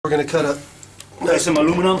going to cut a nice some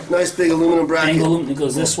aluminum. Nice big aluminum bracket. Angle it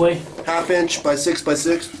goes this way. 1/2 inch by 6 by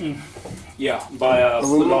 6. Yeah, by a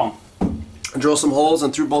foot long. And drill some holes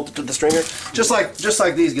and through bolt it to the stringer, just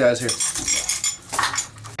like these guys here.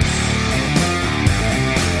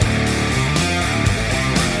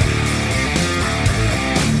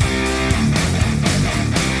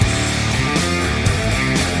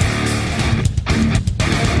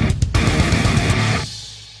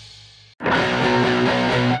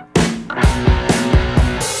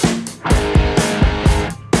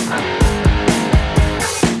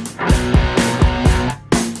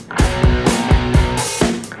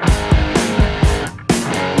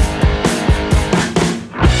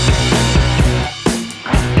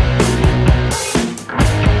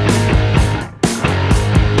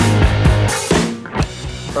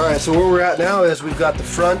 Alright, so where we're at now is we've got the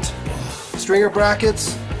front stringer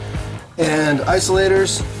brackets and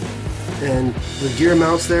isolators and the gear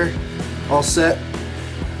mounts there all set.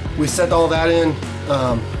 We set all that in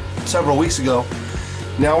several weeks ago.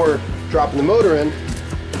 Now we're dropping the motor in,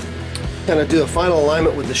 kind of do a final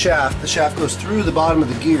alignment with the shaft. The shaft goes through the bottom of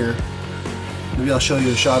the gear. Maybe I'll show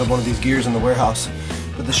you a shot of one of these gears in the warehouse.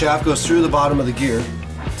 But the shaft goes through the bottom of the gear.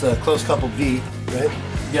 It's a close coupled V, right?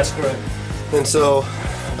 Yes, correct. And so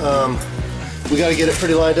we got to get it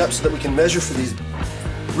pretty lined up so that we can measure for these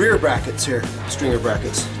rear brackets here, stringer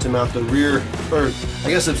brackets, to mount the rear, or I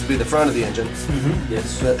guess this would be the front of the engine.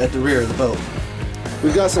 Yes. At the rear of the boat.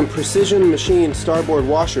 We've got some precision machined starboard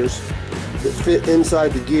washers that fit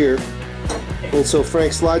inside the gear, and so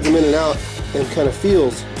Frank slides them in and out and kind of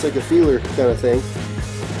feels, it's like a feeler kind of thing,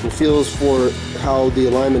 and feels for how the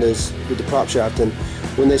alignment is with the prop shaft. And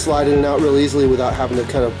when they slide in and out real easily without having to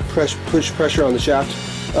kind of push pressure on the shaft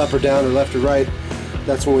up or down or left or right,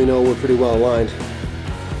 that's when we know we're pretty well aligned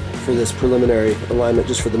for this preliminary alignment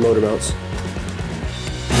just for the motor mounts.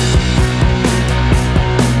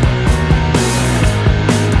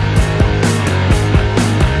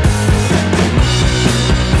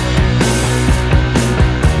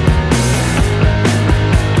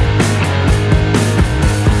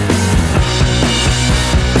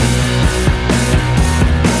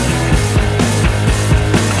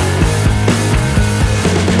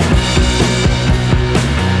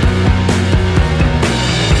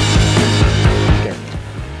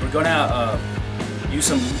 Use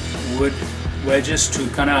some wood wedges to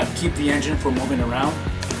kind of keep the engine from moving around.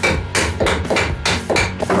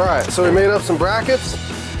 Alright, so we made up some brackets,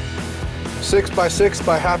 6 by 6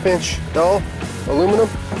 by 1/2 inch L aluminum,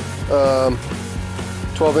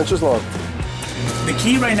 12 inches long. The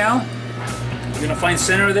key right now, you're going to find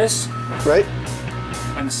center of this. Right?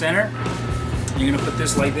 Find the center. You're going to put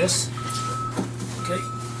this like this. Okay.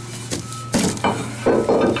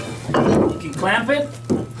 You can clamp it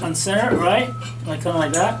on center, right? Like kind of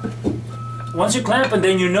like that. Once you clamp it,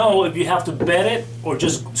 then you know if you have to bed it or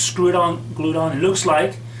just screw it on, glue it on. It looks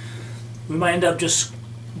like we might end up just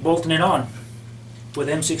bolting it on with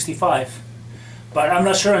M65, but I'm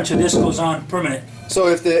not sure until this goes on permanent. So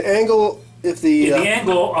if the angle, if the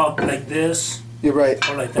angle of like this, you're right.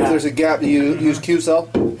 Or like that. If there's a gap, you use Q-cell.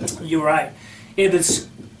 You're right. If it's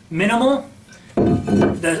minimal,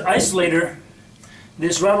 the isolator,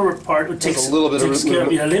 this rubber part would take a little bit takes care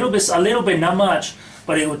of it. A little bit, not much,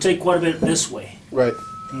 but it would take quite a bit this way. Right.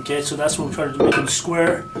 Okay, so that's what we're trying to make it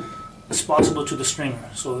square as possible to the stringer.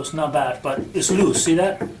 So it's not bad, but it's loose. See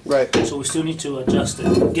that? Right. So we still need to adjust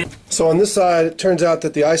it. So on this side, it turns out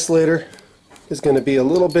that the isolator is going to be a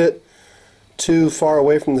little bit too far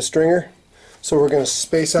away from the stringer. So we're going to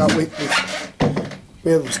space out. We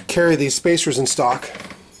have to carry these spacers in stock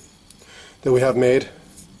that we have made,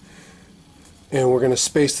 and we're going to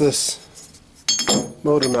space this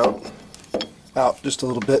motor mount out just a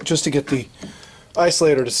little bit, just to get the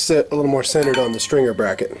isolator to sit a little more centered on the stringer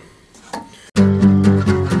bracket.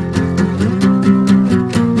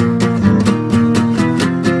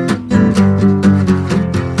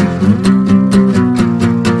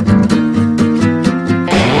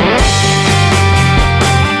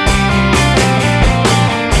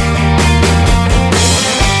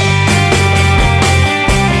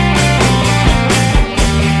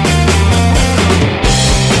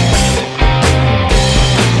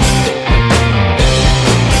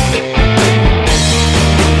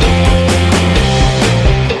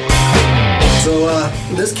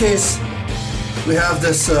 Case, we have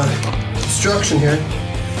this obstruction here,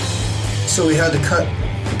 so we had to cut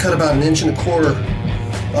about 1.25 inches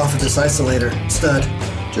off of this isolator stud,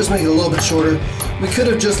 just make it a little bit shorter. We could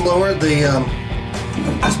have just lowered the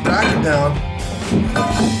this bracket down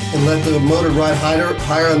and let the motor ride higher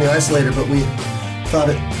on the isolator, but we thought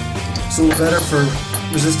it's a little better for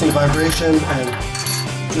resisting vibration and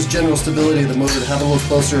just general stability of the motor to have a little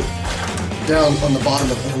closer down on the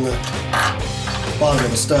bottom of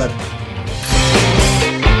the stud.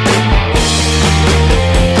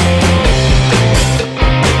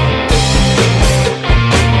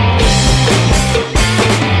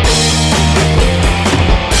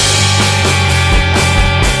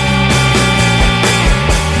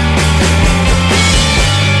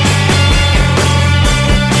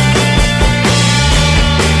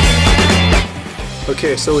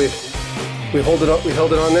 Okay, so we held it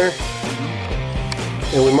on there,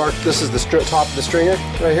 and we marked this is the top of the stringer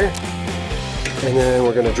right here, and then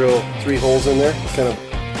we're going to drill 3 holes in there, kind of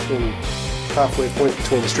in halfway point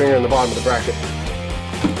between the stringer and the bottom of the bracket.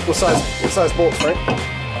 What size bolts, Frank?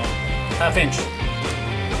 1/2 inch.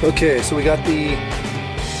 Okay, so we got the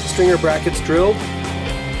stringer brackets drilled,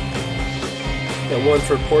 and one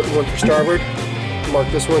for port and one for starboard. Mark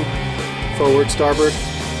this one, forward, starboard.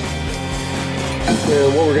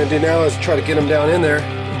 And what we're going to do now is try to get them down in there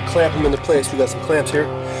and clamp them into place. We've got some clamps here.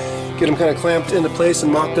 Get them kind of clamped into place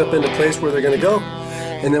and mocked up into place where they're going to go.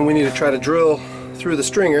 And then we need to try to drill through the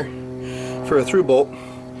stringer for a through bolt.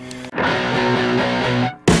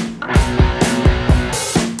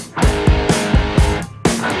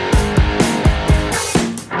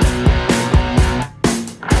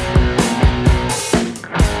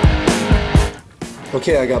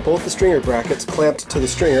 Okay, I got both the stringer brackets clamped to the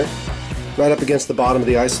stringer right up against the bottom of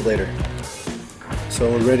the isolator. So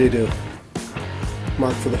we're ready to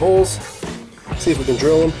mark for the holes, see if we can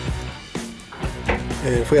drill them,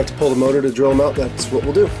 and if we have to pull the motor to drill them out, that's what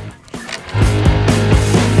we'll do.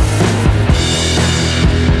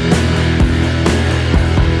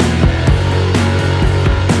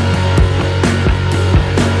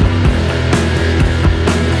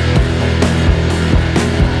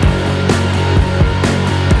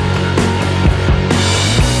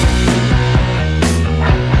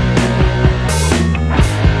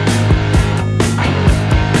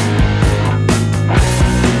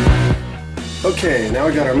 Okay, now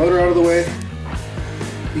we got our motor out of the way.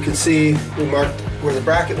 You can see we marked where the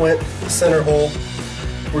bracket went, the center hole.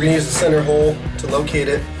 We're going to use the center hole to locate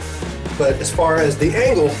it, but as far as the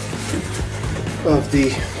angle of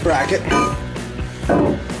the bracket,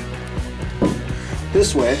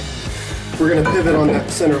 this way, we're going to pivot on that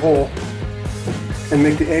center hole and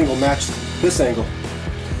make the angle match this angle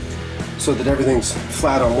so that everything's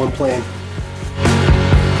flat on one plane.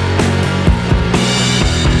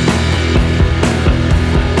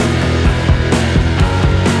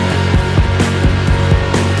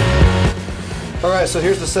 Alright, so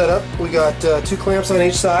here's the setup. We got 2 clamps on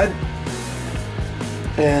each side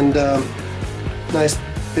and nice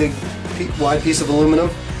big wide piece of aluminum,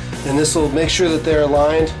 and this will make sure that they're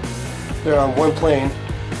aligned. They're on one plane,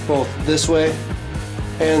 both this way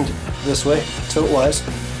and this way, tilt-wise.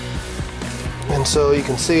 And so you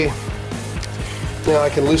can see now I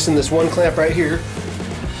can loosen this one clamp right here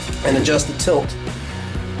and adjust the tilt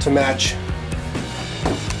to match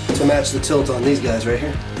the tilt on these guys right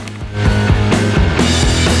here.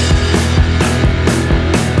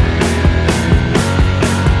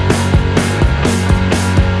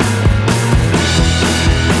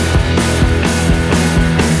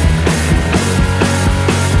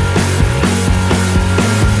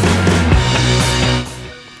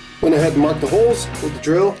 Went ahead and marked the holes with the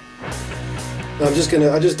drill. I just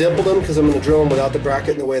dimpled them because I'm going to drill them without the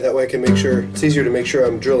bracket in the way. That way I can make sure it's easier to make sure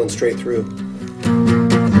I'm drilling straight through.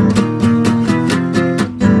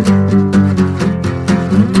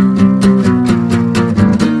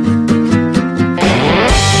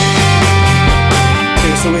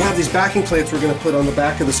 Okay, so we have these backing plates we're going to put on the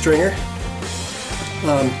back of the stringer.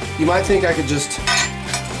 You might think I could just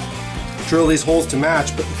drill these holes to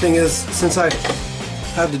match, but the thing is, since I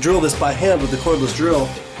have to drill this by hand with the cordless drill,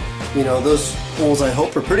 you know, those holes I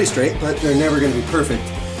hope are pretty straight, but they're never going to be perfect.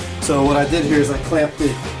 So what I did here is I clamped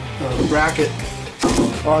the bracket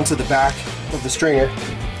onto the back of the stringer,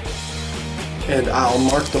 and I'll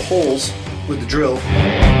mark the holes with the drill.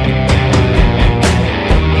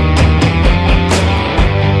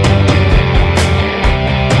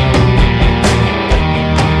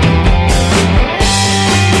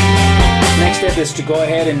 Next step is to go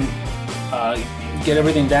ahead and get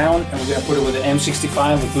everything down, and we're going to put it with an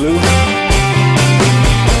M65 with glue.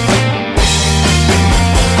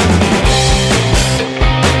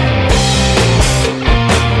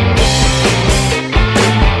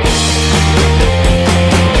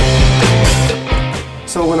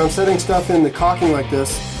 So when I'm setting stuff in the caulking like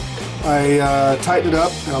this, I tighten it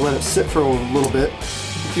up and I let it sit for a little bit,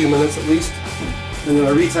 a few minutes at least, and then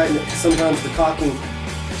I retighten it because sometimes the caulking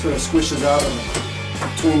sort of squishes out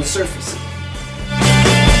between the surface.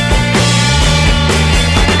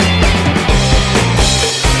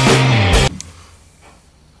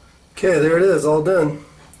 Okay, there it is, all done.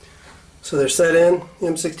 So they're set in,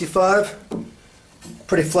 M65,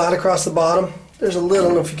 pretty flat across the bottom. There's a little, I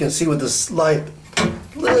don't know if you can see with this light,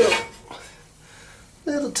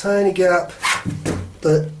 little tiny gap,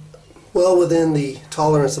 but well within the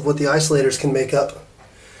tolerance of what the isolators can make up.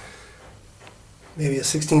 Maybe a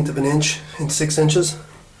 1/16 of an inch in 6 inches.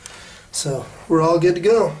 So we're all good to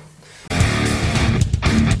go.